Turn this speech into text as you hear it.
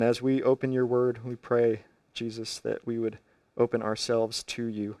As we open your word, we pray, Jesus, that we would open ourselves to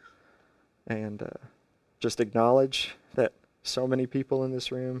you and just acknowledge that so many people in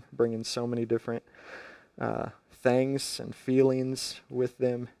this room bringing so many different things and feelings with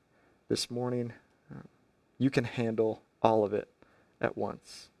them this morning. You can handle all of it at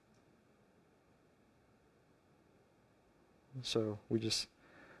once. So we just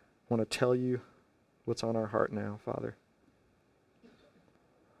want to tell you what's on our heart now, Father.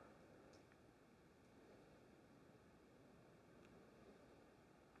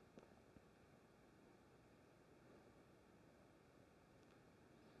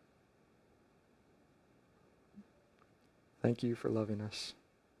 Thank you for loving us.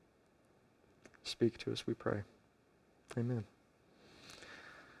 Speak to us, we pray. Amen.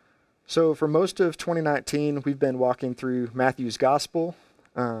 So for most of 2019, we've been walking through Matthew's Gospel,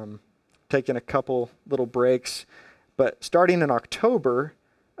 taking a couple little breaks. But starting in October,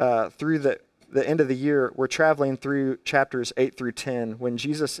 through the end of the year, we're traveling through chapters 8 through 10, when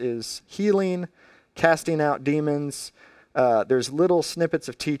Jesus is healing, casting out demons. There's little snippets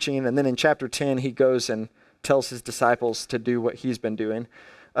of teaching, and then in chapter 10, he goes and tells his disciples to do what he's been doing.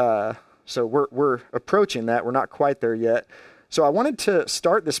 So we're approaching that. We're not quite there yet. So I wanted to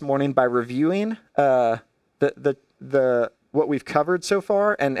start this morning by reviewing what we've covered so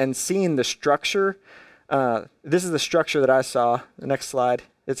far and seeing the structure. This is the structure that I saw. The next slide.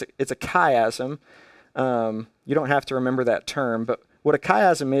 It's a chiasm. You don't have to remember that term, but what a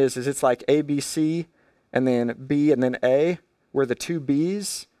chiasm is it's like A, B, C, and then B, and then A, where the two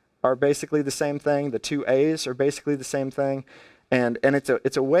B's are basically the same thing. The two A's are basically the same thing. And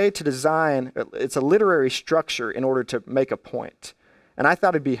it's a way to design, it's a literary structure in order to make a point. And I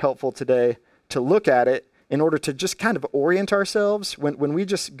thought it'd be helpful today to look at it in order to just kind of orient ourselves. When we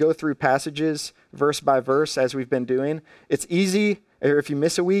just go through passages verse by verse as we've been doing, it's easy, or if you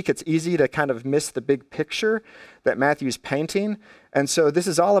miss a week, it's easy to kind of miss the big picture that Matthew's painting. And so this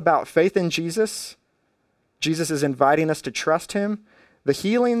is all about faith in Jesus. Jesus is inviting us to trust him. The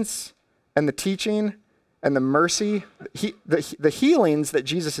healings and the teaching and the mercy, the healings that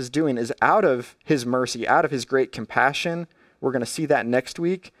Jesus is doing is out of his mercy, out of his great compassion. We're going to see that next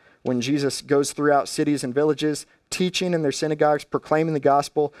week when Jesus goes throughout cities and villages, teaching in their synagogues, proclaiming the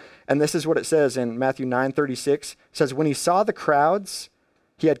gospel. And this is what it says in Matthew 9:36. It says, when he saw the crowds,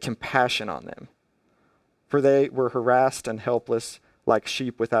 he had compassion on them, for they were harassed and helpless like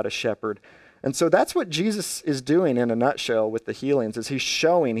sheep without a shepherd. And so that's what Jesus is doing in a nutshell with the healings, is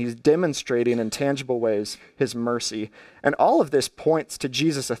he's demonstrating in tangible ways his mercy. And all of this points to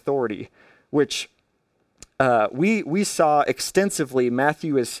Jesus' authority, which we saw extensively.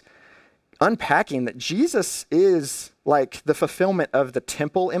 Matthew is unpacking that Jesus is like the fulfillment of the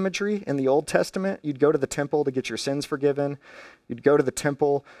temple imagery in the Old Testament. You'd go to the temple to get your sins forgiven. You'd go to the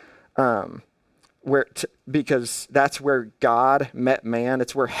temple because that's where God met man.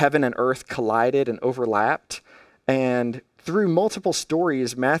 It's where heaven and earth collided and overlapped. And through multiple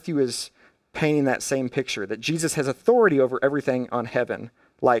stories, Matthew is painting that same picture, that Jesus has authority over everything on heaven,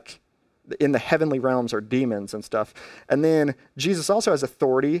 like in the heavenly realms are demons and stuff. And then Jesus also has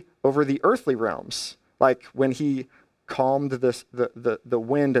authority over the earthly realms, like when he calmed the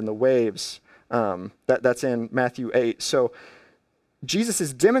wind and the waves. That's in Matthew 8. So Jesus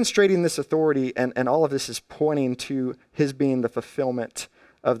is demonstrating this authority, and all of this is pointing to his being the fulfillment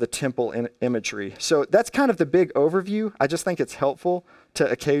of the temple imagery. So that's kind of the big overview. I just think it's helpful to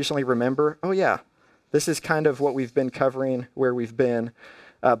occasionally remember, oh yeah, this is kind of what we've been covering, where we've been,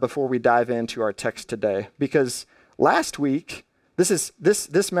 before we dive into our text today. Because last week,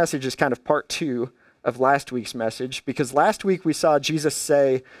 this message is kind of part 2 of last week's message, because last week we saw Jesus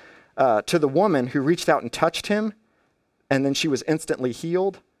say to the woman who reached out and touched him, and then she was instantly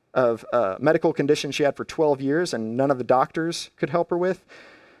healed of a medical condition she had for 12 years and none of the doctors could help her with.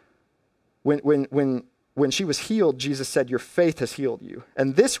 When she was healed, Jesus said, your faith has healed you.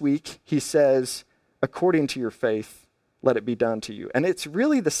 And this week, he says, according to your faith, let it be done to you. And it's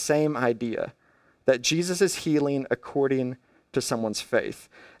really the same idea, that Jesus is healing according to someone's faith.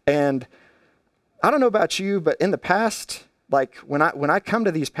 And I don't know about you, but in the past, like when I come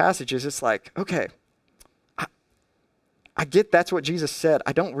to these passages, it's like, okay, I get that's what Jesus said.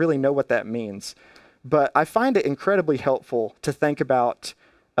 I don't really know what that means. But I find it incredibly helpful to think about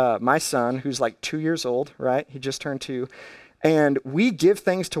my son, who's like 2 years old, right? He just turned 2. And we give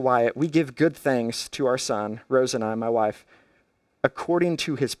things to Wyatt. We give good things to our son, Rose and I, my wife, according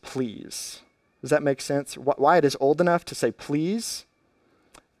to his please. Does that make sense? Wyatt is old enough to say please.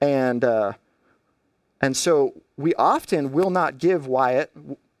 And so we often will not give Wyatt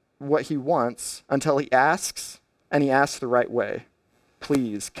what he wants until he asks, and he asks the right way.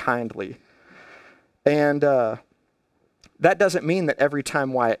 please kindly. And that doesn't mean that every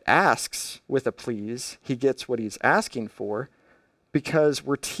time Wyatt asks with a please, he gets what he's asking for, because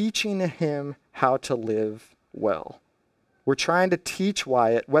we're teaching him how to live well. We're trying to teach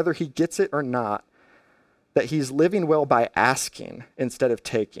Wyatt, whether he gets it or not, that he's living well by asking instead of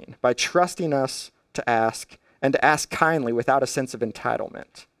taking, by trusting us to ask and to ask kindly without a sense of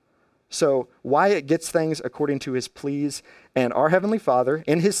entitlement. So Wyatt gets things according to his pleas, and our Heavenly Father,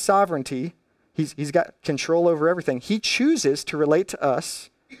 in his sovereignty, he's got control over everything. He chooses to relate to us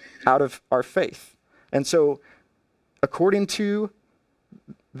out of our faith. And so according to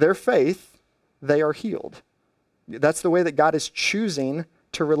their faith, they are healed. That's the way that God is choosing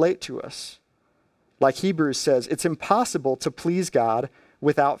to relate to us. Like Hebrews says, it's impossible to please God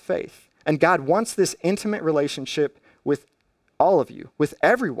without faith. And God wants this intimate relationship with all of you, with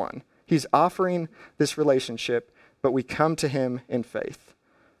everyone. He's offering this relationship, but we come to him in faith.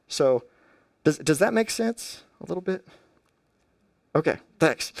 So does that make sense a little bit? Okay,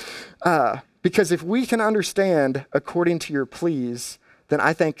 thanks. Because if we can understand according to your pleas, then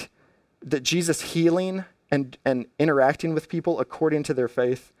I think that Jesus healing and interacting with people according to their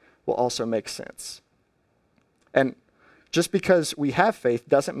faith will also make sense. And just because we have faith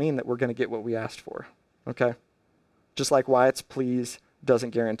doesn't mean that we're going to get what we asked for, okay? Just like Wyatt's pleas doesn't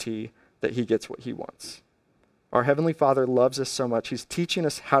guarantee that he gets what he wants. Our Heavenly Father loves us so much, he's teaching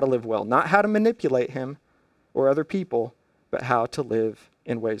us how to live well, not how to manipulate him or other people, but how to live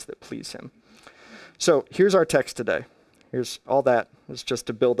in ways that please him. So here's our text today. Here's all that. It's just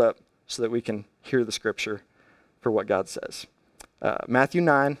to build up so that we can hear the scripture for what God says. Matthew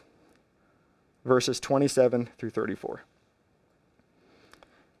 9, verses 27 through 34.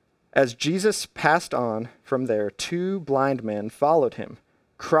 As Jesus passed on from there, 2 blind men followed him,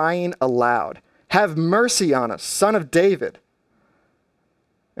 crying aloud, "Have mercy on us, Son of David."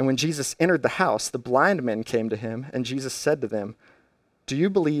 And when Jesus entered the house, the blind men came to him, and Jesus said to them, "Do you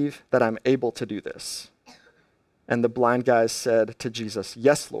believe that I'm able to do this?" And the blind guys said to Jesus,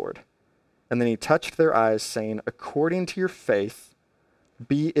 "Yes, Lord." And then he touched their eyes, saying, "According to your faith,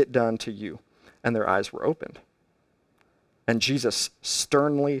 be it done to you." And their eyes were opened. And Jesus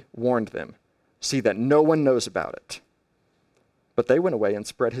sternly warned them, "See that no one knows about it." But they went away and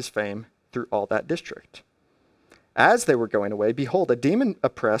spread his fame through all that district. As they were going away, behold, a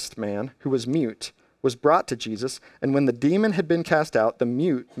demon-oppressed man who was mute was brought to Jesus, and when the demon had been cast out, the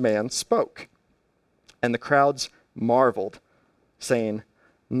mute man spoke. And the crowds marveled, saying,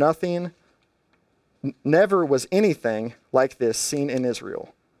 Never was anything like this seen in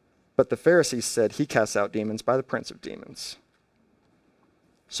Israel. But the Pharisees said, he casts out demons by the prince of demons.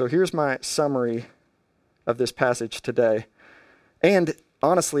 So here's my summary of this passage today. And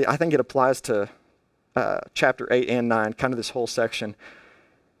honestly, I think it applies to chapter 8 and 9, kind of this whole section.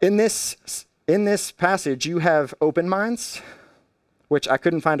 In this passage, you have open minds, which I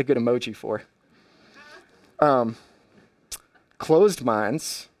couldn't find a good emoji for. Closed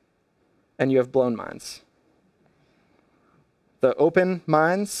minds, and you have blown minds. The open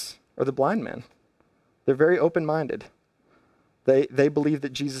minds are the blind men. They're very open-minded. They believe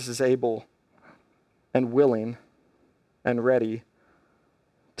that Jesus is able and willing and ready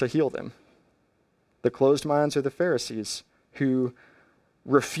to heal them. The closed minds are the Pharisees, who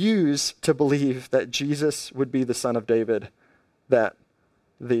refuse to believe that Jesus would be the Son of David, that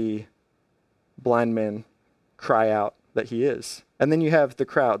the blind men cry out that he is. And then you have the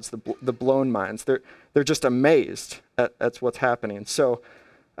crowds, the blown minds. They're just amazed at what's happening. So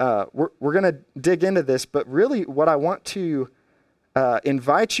we're going to dig into this, but really what I want to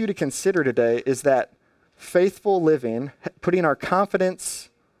invite you to consider today is that faithful living, putting our confidence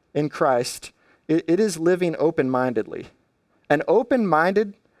in Christ, it is living open-mindedly. And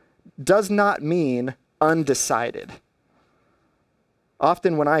open-minded does not mean undecided.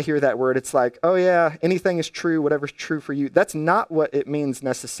 Often when I hear that word, it's like, oh yeah, anything is true, whatever's true for you. That's not what it means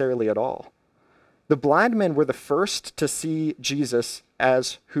necessarily at all. The blind men were the first to see Jesus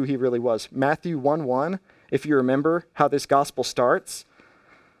as who he really was. Matthew 1:1, if you remember how this gospel starts,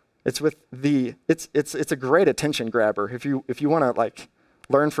 it's with it's a great attention grabber. If you want to like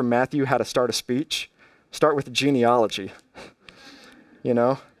learn from Matthew how to start a speech, start with the genealogy. You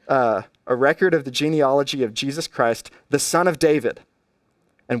know, a record of the genealogy of Jesus Christ, the Son of David.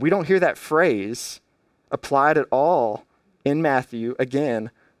 And we don't hear that phrase applied at all in Matthew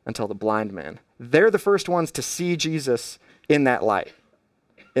again until the blind men. They're the first ones to see Jesus in that light,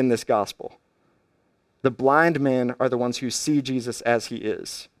 in this gospel. The blind men are the ones who see Jesus as he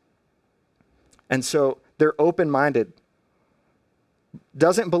is. And so they're open-minded,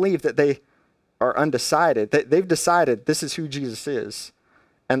 doesn't believe that they are undecided. They've decided this is who Jesus is.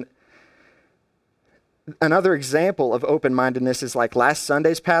 And another example of open-mindedness is like last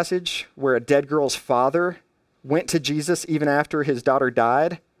Sunday's passage where a dead girl's father went to Jesus even after his daughter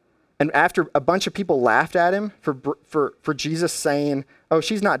died. And after a bunch of people laughed at him for Jesus saying, oh,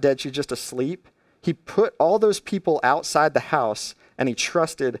 she's not dead, she's just asleep, he put all those people outside the house and he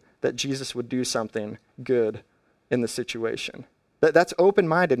trusted that Jesus would do something good in the situation. That's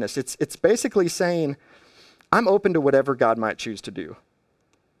open-mindedness. It's basically saying, I'm open to whatever God might choose to do.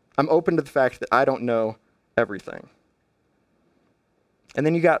 I'm open to the fact that I don't know everything. And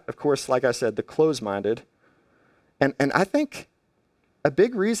then you got, of course, like I said, the closed-minded. And I think a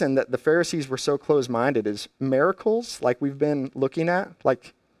big reason that the Pharisees were so closed-minded is miracles, like we've been looking at,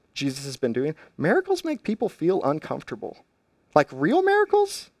 like Jesus has been doing. Miracles make people feel uncomfortable. Like real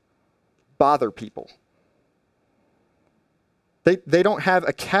miracles bother people. They don't have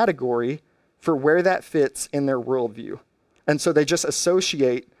a category for where that fits in their worldview. And so they just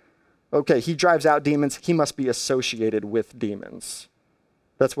associate, okay, he drives out demons, he must be associated with demons.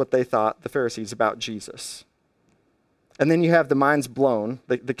 That's what they thought, the Pharisees, about Jesus. And then you have the minds blown,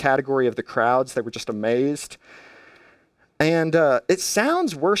 the category of the crowds. They were just amazed. And it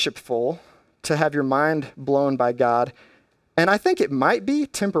sounds worshipful to have your mind blown by God. And I think it might be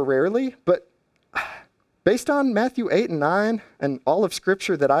temporarily, but based on Matthew 8 and 9 and all of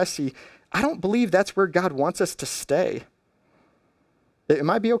Scripture that I see, I don't believe that's where God wants us to stay. It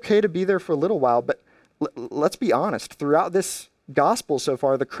might be okay to be there for a little while, but let's be honest. Throughout this gospel so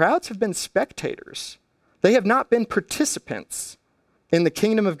far, the crowds have been spectators. They have not been participants in the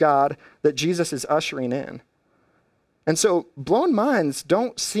kingdom of God that Jesus is ushering in. And so blown minds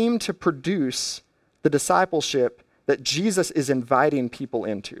don't seem to produce the discipleship that Jesus is inviting people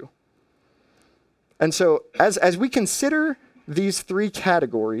into. And so as we consider these three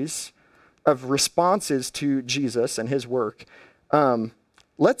categories of responses to Jesus and his work,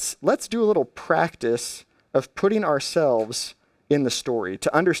 let's do a little practice of putting ourselves in the story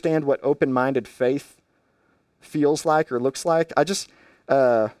to understand what open-minded faith feels like or looks like.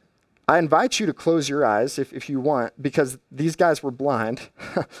 I invite you to close your eyes if you want, because these guys were blind.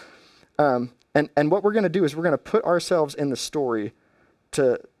 And what we're going to do is we're going to put ourselves in the story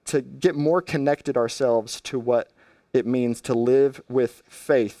to get more connected ourselves to what it means to live with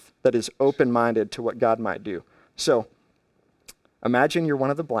faith that is open-minded to what God might do. So imagine you're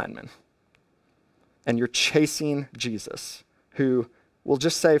one of the blind men and you're chasing Jesus, who, we'll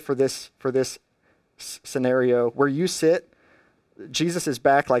just say for this scenario, where you sit, Jesus is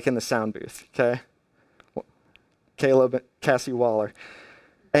back like in the sound booth, okay? Caleb, Cassie Waller.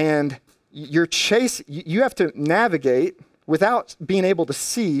 And you have to navigate without being able to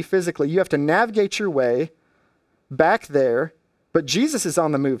see physically. You have to navigate your way back there, but Jesus is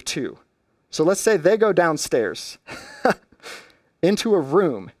on the move too. So let's say they go downstairs into a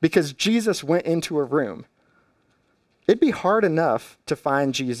room because Jesus went into a room. It'd be hard enough to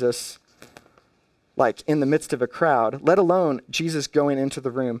find Jesus like in the midst of a crowd, let alone Jesus going into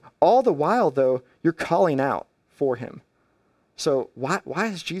the room. All the while, though, you're calling out for him. So why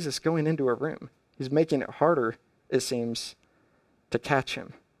is Jesus going into a room? He's making it harder, it seems, to catch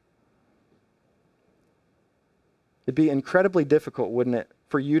him. It'd be incredibly difficult, wouldn't it,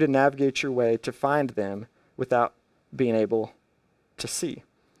 for you to navigate your way to find them without being able to see.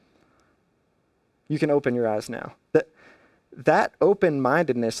 You can open your eyes now. That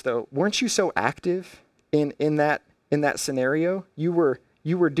open-mindedness, though, weren't you so active in that scenario? You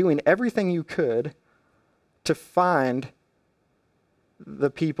were doing everything you could to find the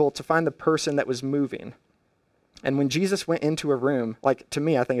people, to find the person that was moving. And when Jesus went into a room, like, to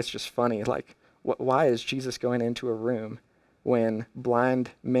me, I think it's just funny. Like, why is Jesus going into a room when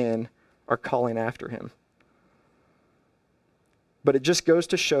blind men are calling after him? But it just goes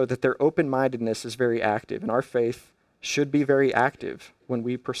to show that their open-mindedness is very active, and our faith should be very active when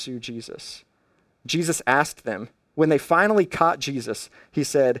we pursue Jesus. Jesus asked them, when they finally caught Jesus, he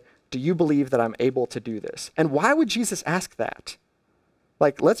said, "Do you believe that I'm able to do this?" And why would Jesus ask that?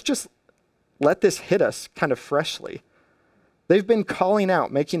 Like, let's just let this hit us kind of freshly. They've been calling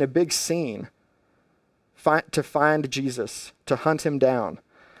out, making a big scene to find Jesus, to hunt him down.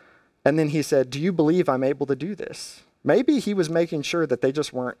 And then he said, "Do you believe I'm able to do this?" Maybe he was making sure that they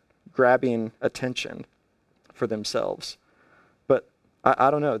just weren't grabbing attention for themselves. But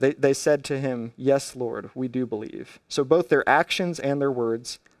I don't know. They said to him, "Yes, Lord, we do believe." So both their actions and their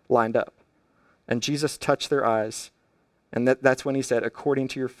words lined up. And Jesus touched their eyes. And that's when he said, "According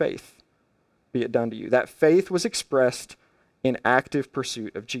to your faith, be it done to you." That faith was expressed in active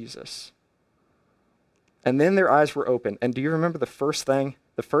pursuit of Jesus. And then their eyes were open. And do you remember the first thing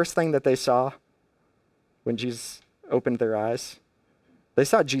that they saw when Jesus opened their eyes? They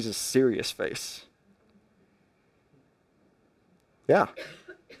saw Jesus' serious face. Yeah,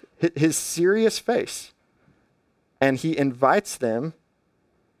 his serious face. And he invites them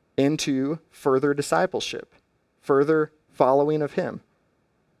into further discipleship, further following of him.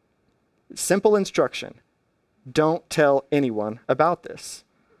 Simple instruction. Don't tell anyone about this.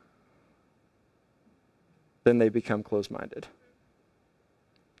 Then they become closed-minded,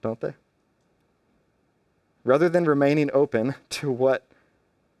 don't they? Rather than remaining open to what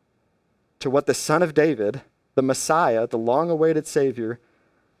the Son of David, the Messiah, the long-awaited Savior,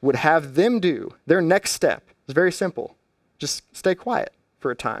 would have them do, their next step is very simple. Just stay quiet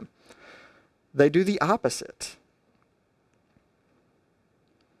for a time. They do the opposite.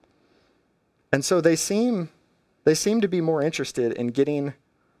 And so they seem to be more interested in getting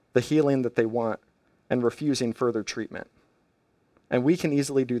the healing that they want and refusing further treatment. And we can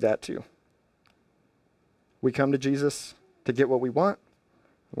easily do that too. We come to Jesus to get what we want.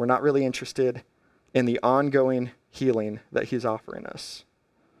 We're not really interested in the ongoing healing that he's offering us.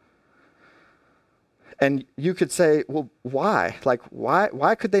 And you could say, well, why? Like,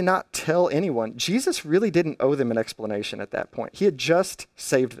 why could they not tell anyone? Jesus really didn't owe them an explanation at that point. He had just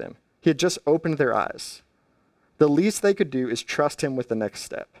saved them. He had just opened their eyes. The least they could do is trust him with the next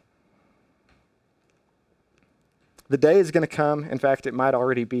step. The day is going to come, in fact, it might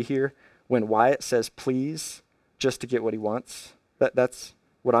already be here, when Wyatt says please just to get what he wants. That's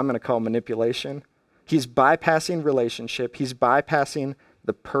what I'm going to call manipulation. He's bypassing relationship. He's bypassing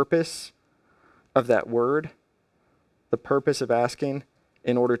the purpose of that word, the purpose of asking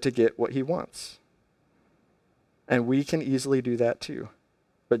in order to get what he wants. And we can easily do that too.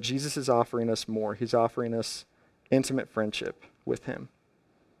 But Jesus is offering us more. He's offering us intimate friendship with him.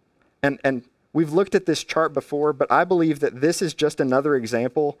 And we've looked at this chart before, but I believe that this is just another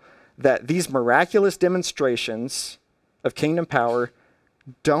example that these miraculous demonstrations of kingdom power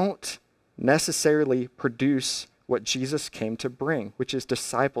don't necessarily produce what Jesus came to bring, which is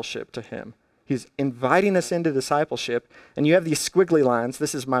discipleship to him. He's inviting us into discipleship, and you have these squiggly lines.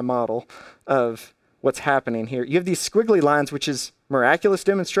 This is my model of what's happening here. You have these squiggly lines, which is miraculous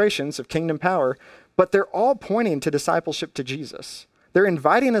demonstrations of kingdom power, but they're all pointing to discipleship to Jesus. They're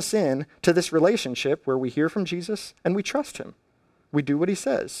inviting us in to this relationship where we hear from Jesus and we trust him. We do what he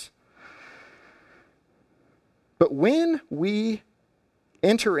says. But when we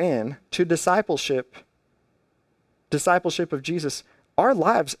enter in to discipleship of Jesus, our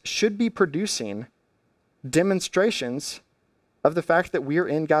lives should be producing demonstrations of the fact that we are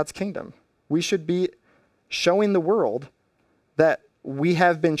in God's kingdom. We should be showing the world that we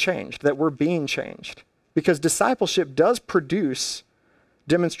have been changed, that we're being changed. Because discipleship does produce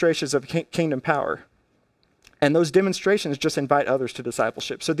demonstrations of kingdom power. And those demonstrations just invite others to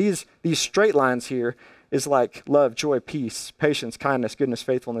discipleship. So these straight lines here is like love, joy, peace, patience, kindness, goodness,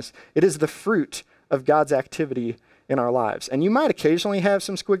 faithfulness. It is the fruit of God's activity in our lives. And you might occasionally have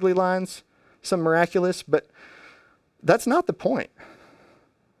some squiggly lines, some miraculous, but that's not the point.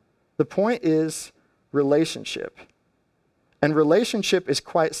 The point is relationship. And relationship is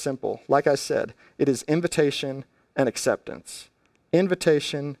quite simple. Like I said, it is invitation and acceptance.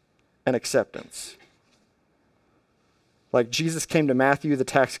 Invitation and acceptance. Like Jesus came to Matthew, the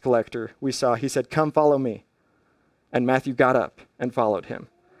tax collector, we saw, he said, "Come follow me." And Matthew got up and followed him.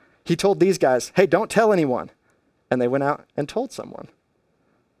 He told these guys, "Hey, don't tell anyone." And they went out and told someone.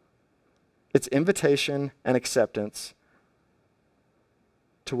 It's invitation and acceptance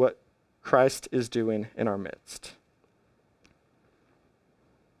to what Christ is doing in our midst.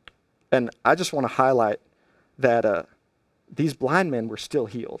 And I just want to highlight that these blind men were still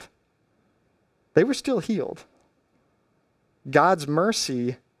healed. They were still healed. God's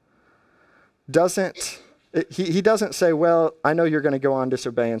mercy doesn't, he doesn't say, well, I know you're going to go on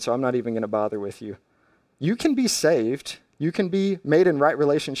disobeying, so I'm not even going to bother with you. You can be saved. You can be made in right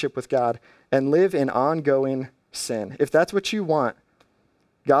relationship with God and live in ongoing sin. If that's what you want,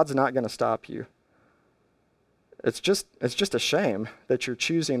 God's not going to stop you. It's just a shame that you're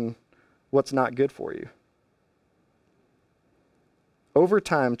choosing what's not good for you. Over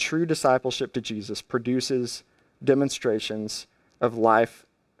time, true discipleship to Jesus produces demonstrations of life,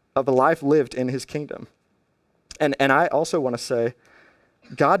 of a life lived in his kingdom. And I also want to say,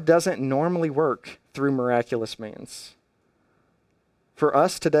 God doesn't normally work through miraculous means. For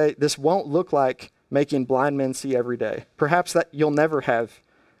us today, this won't look like making blind men see every day. Perhaps that you'll never have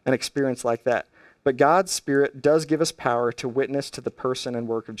an experience like that. But God's Spirit does give us power to witness to the person and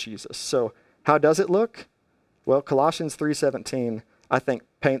work of Jesus. So how does it look? Well, Colossians 3:17, I think,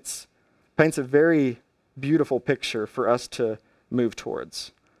 paints a very beautiful picture for us to move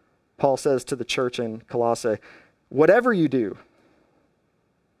towards. Paul says to the church in Colossae, whatever you do,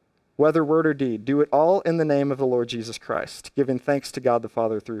 whether word or deed, do it all in the name of the Lord Jesus Christ, giving thanks to God the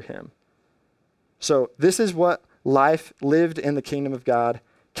Father through him. So this is what life lived in the kingdom of God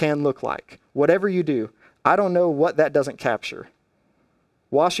can look like. Whatever you do, I don't know what that doesn't capture.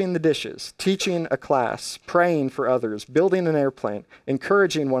 Washing the dishes, teaching a class, praying for others, building an airplane,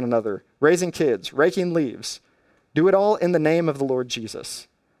 encouraging one another, raising kids, raking leaves. Do it all in the name of the Lord Jesus.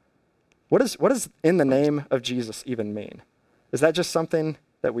 What does in the name of Jesus even mean? Is that just something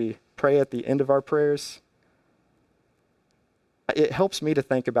that we pray at the end of our prayers? It helps me to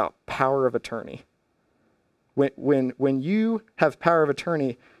think about power of attorney. When you have power of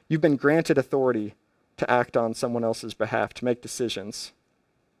attorney, you've been granted authority to act on someone else's behalf, to make decisions.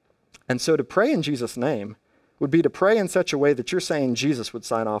 And so to pray in Jesus' name would be to pray in such a way that you're saying Jesus would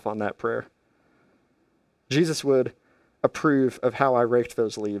sign off on that prayer. Jesus would approve of how I raked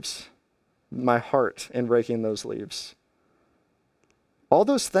those leaves, my heart in raking those leaves. All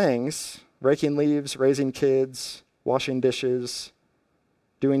those things, raking leaves, raising kids, washing dishes,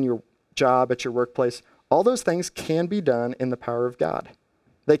 doing your job at your workplace, all those things can be done in the power of God.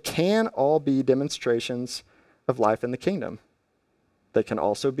 They can all be demonstrations of life in the kingdom. They can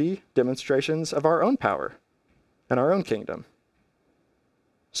also be demonstrations of our own power and our own kingdom.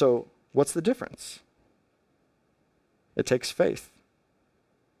 So what's the difference? It takes faith.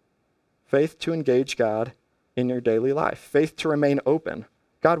 Faith to engage God in your daily life. Faith to remain open.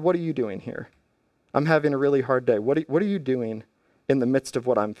 God, what are you doing here? I'm having a really hard day. What are you doing in the midst of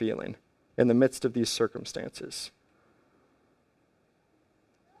what I'm feeling, in the midst of these circumstances?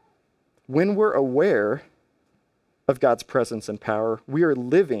 When we're aware of God's presence and power, we are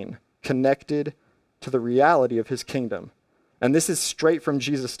living connected to the reality of his kingdom. And this is straight from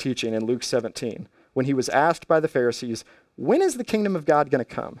Jesus' teaching in Luke 17. When he was asked by the Pharisees, when is the kingdom of God going to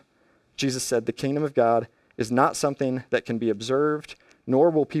come? Jesus said, the kingdom of God is not something that can be observed, nor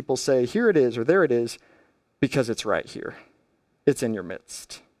will people say, here it is or there it is, because it's right here. It's in your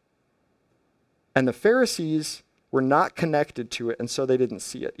midst. And the Pharisees were not connected to it, and so they didn't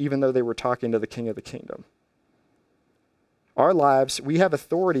see it, even though they were talking to the king of the kingdom. Our lives, we have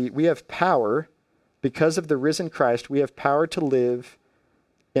authority, we have power. Because of the risen Christ, we have power to live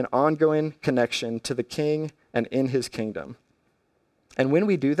in ongoing connection to the king and in his kingdom. And when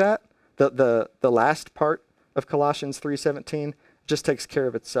we do that, the last part of Colossians 3:17 just takes care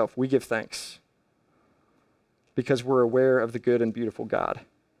of itself. We give thanks because we're aware of the good and beautiful God.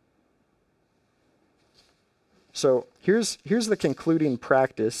 So here's the concluding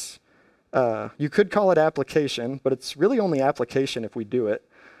practice. You could call it application, but it's really only application if we do it.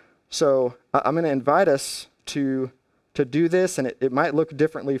 So I'm going to invite us to do this, and it might look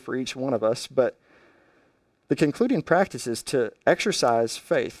differently for each one of us, but the concluding practice is to exercise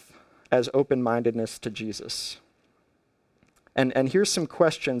faith as open-mindedness to Jesus. And here's some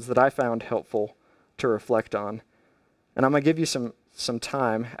questions that I found helpful to reflect on. And I'm going to give you some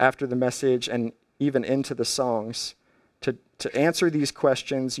time after the message and even into the songs to answer these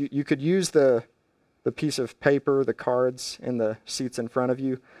questions. You could use the piece of paper, the cards in the seats in front of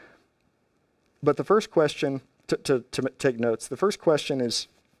you. But the first question, to take notes, the first question is,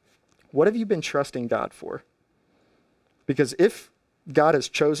 what have you been trusting God for? Because if God has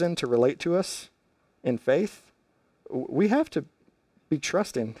chosen to relate to us in faith, we have to be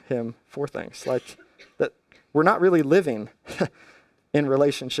trusting him for things. Like that, we're not really living in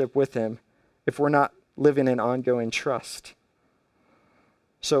relationship with him if we're not living in ongoing trust.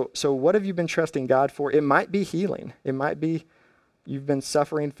 So what have you been trusting God for? It might be healing. It might be you've been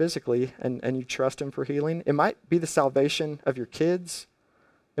suffering physically and you trust him for healing. It might be the salvation of your kids.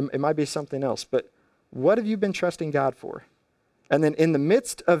 It might be something else. But what have you been trusting God for? And then in the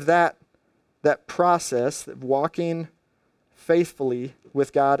midst of that process, of walking faithfully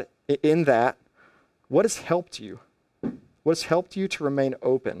with God in that, what has helped you? What has helped you to remain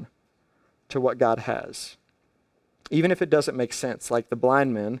open to what God has? Even if it doesn't make sense, like the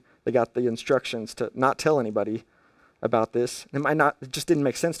blind men, they got the instructions to not tell anybody about this. It just didn't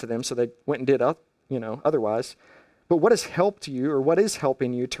make sense to them, so they went and did otherwise. But what has helped you, or what is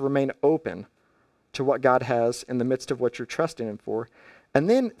helping you to remain open to what God has in the midst of what you're trusting him for? And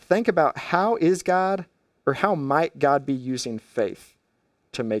then think about how might God be using faith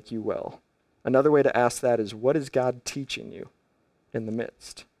to make you well? Another way to ask that is, what is God teaching you in the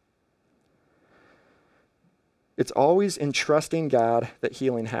midst? It's always in trusting God that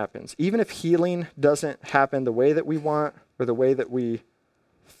healing happens. Even if healing doesn't happen the way that we want or the way that we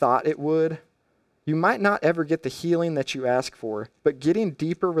thought it would, you might not ever get the healing that you ask for, but getting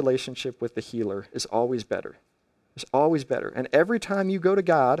deeper relationship with the healer is always better. It's always better. And every time you go to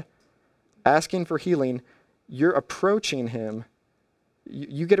God asking for healing, you're approaching him.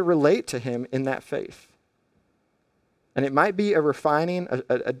 You get to relate to him in that faith. And it might be a refining,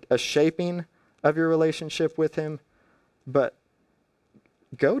 a shaping of your relationship with him, but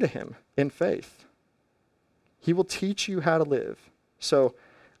go to him in faith. He will teach you how to live. So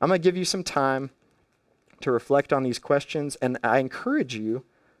I'm going to give you some time to reflect on these questions, and I encourage you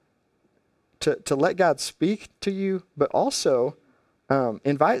to let God speak to you, but also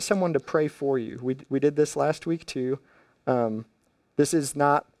invite someone to pray for you. We did this last week too. This is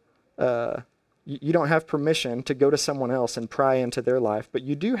not, you don't have permission to go to someone else and pry into their life, but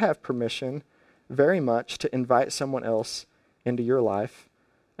you do have permission very much to invite someone else into your life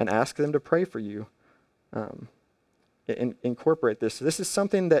and ask them to pray for you. Incorporate this. This is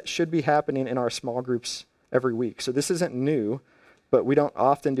something that should be happening in our small groups every week. So this isn't new, but we don't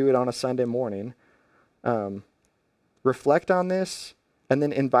often do it on a Sunday morning. Reflect on this and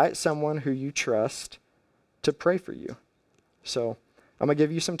then invite someone who you trust to pray for you. So I'm going to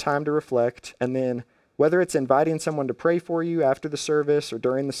give you some time to reflect, and then whether it's inviting someone to pray for you after the service or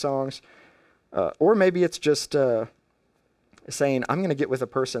during the songs, or maybe it's just saying, I'm going to get with a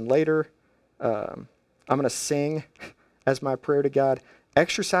person later. I'm going to sing as my prayer to God.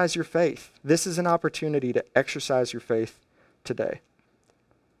 Exercise your faith. This is an opportunity to exercise your faith today.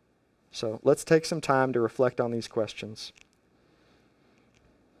 So let's take some time to reflect on these questions.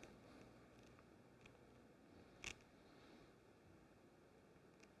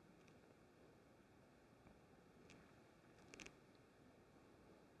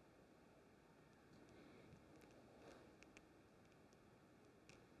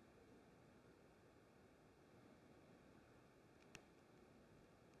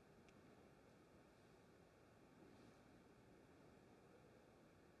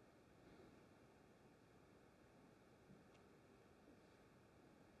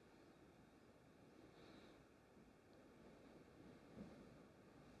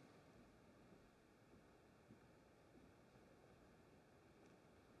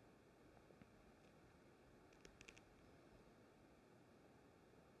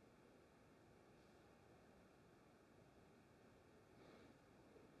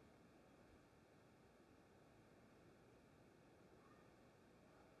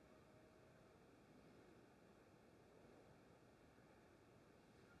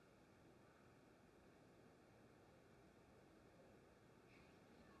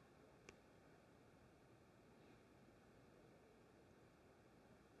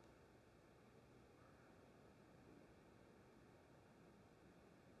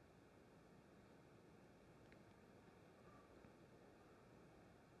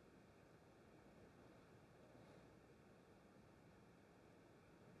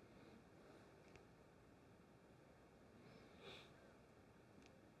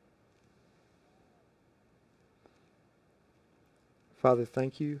 Father,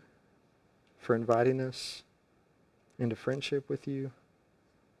 thank you for inviting us into friendship with you.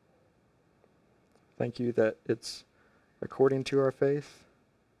 Thank you that it's according to our faith.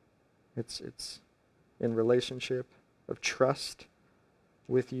 It's in relationship of trust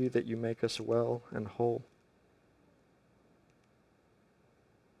with you that you make us well and whole.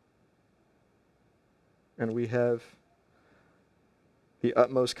 And we have the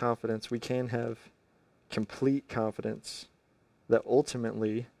utmost confidence. We can have complete confidence that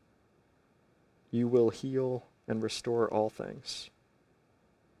ultimately you will heal and restore all things.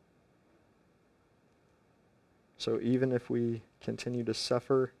 So even if we continue to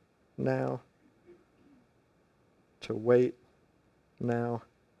suffer now, to wait now,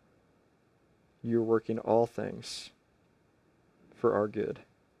 you're working all things for our good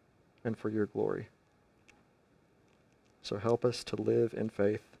and for your glory. So help us to live in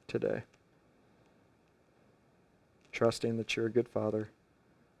faith today, trusting that you're a good Father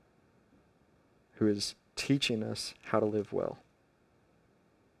who is teaching us how to live well.